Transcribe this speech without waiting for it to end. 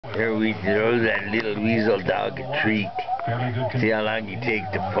Here we throw that little weasel dog a treat. See how long he takes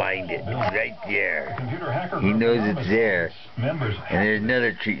to find it. It's right there. He knows it's there. And there's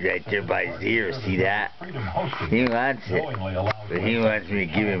another treat right there by his ear. See that? He wants it. But he wants me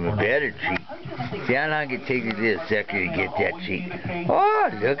to give him a better treat. See how long it takes this sucker to get that treat. Oh,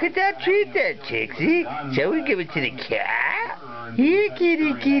 look at that treat there, Chixie. Shall we give it to the cat? Here,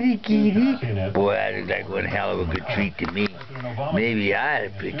 kitty, kitty, kitty. Boy, that is like one hell of a good treat to me. Maybe I ought to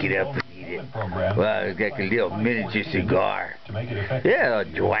pick it up and eat it. Well, it's like a little miniature cigar. Yeah, a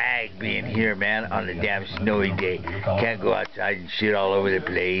drag being here, man, on a damn snowy day. Can't go outside and shit all over the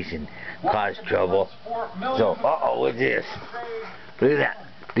place and cause trouble. So, uh-oh, what's this? Look at that.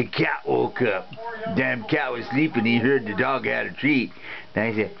 The cat woke up. Damn cat was sleeping. He heard the dog had a treat.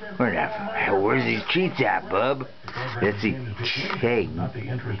 Now he said, where's these treats at, bub? Let's see. Hey,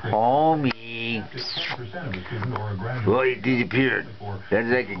 homie. Well, he disappeared. That's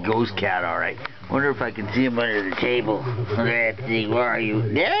like a ghost cat, all right. Wonder if I can see him under the table. Let's see, where are you?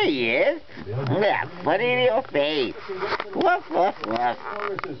 There he is. Look at that funny little face. Woof, woof, woof.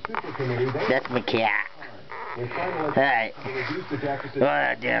 That's my cat. Alright. Oh,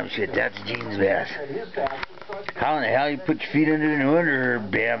 that damn shit. That's Jean's best. How in the hell you put your feet under and under her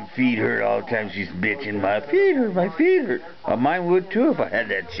damn feet hurt all the time she's bitching. My feet hurt, my feet hurt. Well, mine would too if I had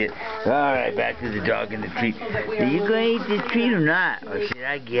that shit. Alright, back to the dog and the treat. Are you going to eat this treat or not? Or should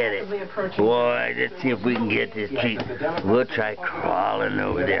I get it? Boy, let's see if we can get this treat. We'll try crawling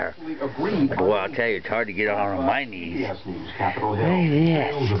over there. Boy, I'll tell you, it's hard to get on my knees. Look at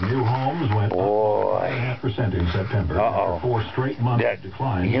this. Boy. Uh-oh.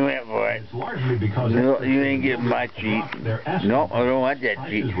 You went for it. No, you ain't getting my treat. Nope, I don't want that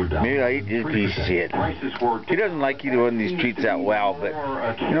treat. Maybe I'll eat this piece of shit. He doesn't like either one of these treats that well, but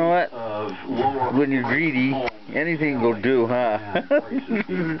you know what? When you're greedy, anything will do, huh?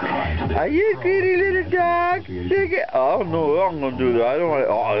 Are you a greedy little dog? Oh, no, I'm going to do that. I don't want to.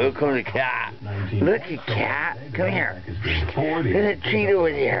 Oh, here comes the cat. Look at cat. Come here. Look at that treat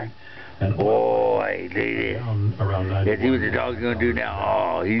over there. Boy, look at this. Let's see what the dog's going to do now.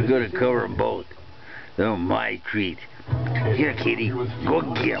 Oh, he's going to cover them both. Oh, my treat. Here, kitty. Go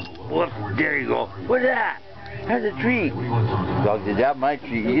get him. Whoop, there you go. What's that? That's a treat. Dog, is that my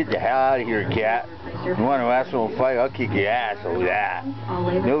treat? You get the hell out of here, cat. You want to ask for a fight? I'll kick your ass over that.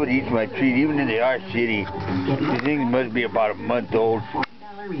 Nobody eats my treat, even if they are shitty. These things must be about a month old.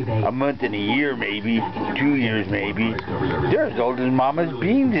 A month and a year, maybe. 2 years, maybe. They're as old as Mama's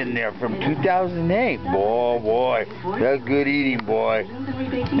beans in there from 2008. Boy, that's good eating, boy.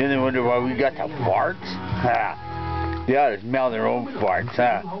 Then they wonder why we got the farts. Ha. They ought to smell their own farts,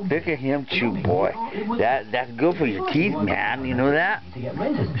 huh? Look at him chew, boy. That's good for your teeth, man. You know that?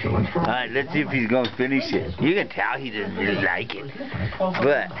 Alright, let's see if he's going to finish it. You can tell he doesn't really like it.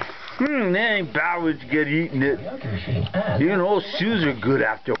 But that ain't bad when you get eating it. Even old shoes are good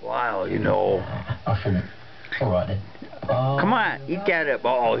after a while, you know. Come on, eat that up.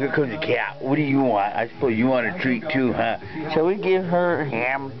 Oh, here comes the cat. What do you want? I suppose you want a treat too, huh? Shall we give her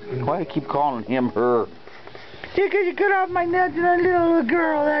him? Why do I keep calling him her? Because you cut off my nuts and a little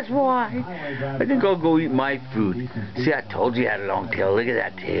girl, that's why. I think I'll go eat my food. See, I told you I had a long tail. Look at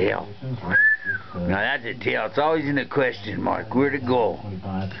that tail. Now that's a tail. It's always in a question mark. Where'd it go?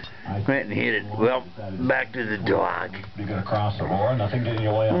 Went and hit it. Well, back to the dog. You gonna cross the roar? Nothing getting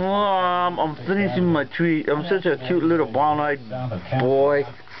your way up? I'm finishing my treat. I'm such a cute little brown-eyed boy.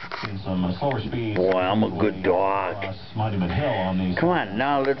 Boy, I'm a good dog. Come on,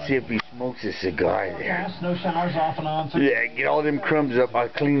 now let's see if he smokes a cigar there. Yeah, get all them crumbs up. I'll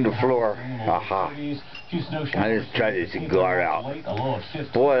clean the floor. Aha. I just tried the cigar out.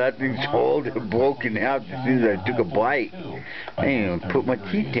 Boy, that thing's old and broken out as soon as I took a bite. I didn't even put my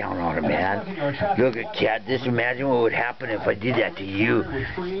teeth down on it, man. Look at cat. Just imagine what would happen if I did that to you.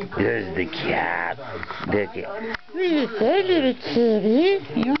 There's the cat. Look at. Hey, little kitty.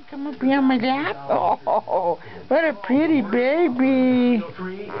 You want to come up here on my lap? Oh, what a pretty baby.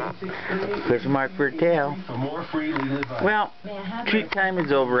 Question mark for a tail. Well, treat time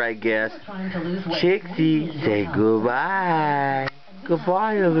is over, I guess. Chixie, say goodbye.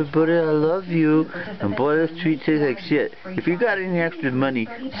 Goodbye, everybody. I love you. And boy, this treat tastes like shit. If you got any extra money,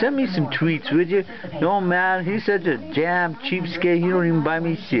 send me some tweets, would you? No, man, he's such a damn cheapskate. He don't even buy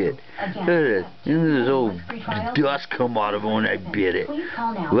me shit. Look at this. Look at this old dust come out of it when I bit it.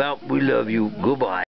 Well, we love you. Goodbye.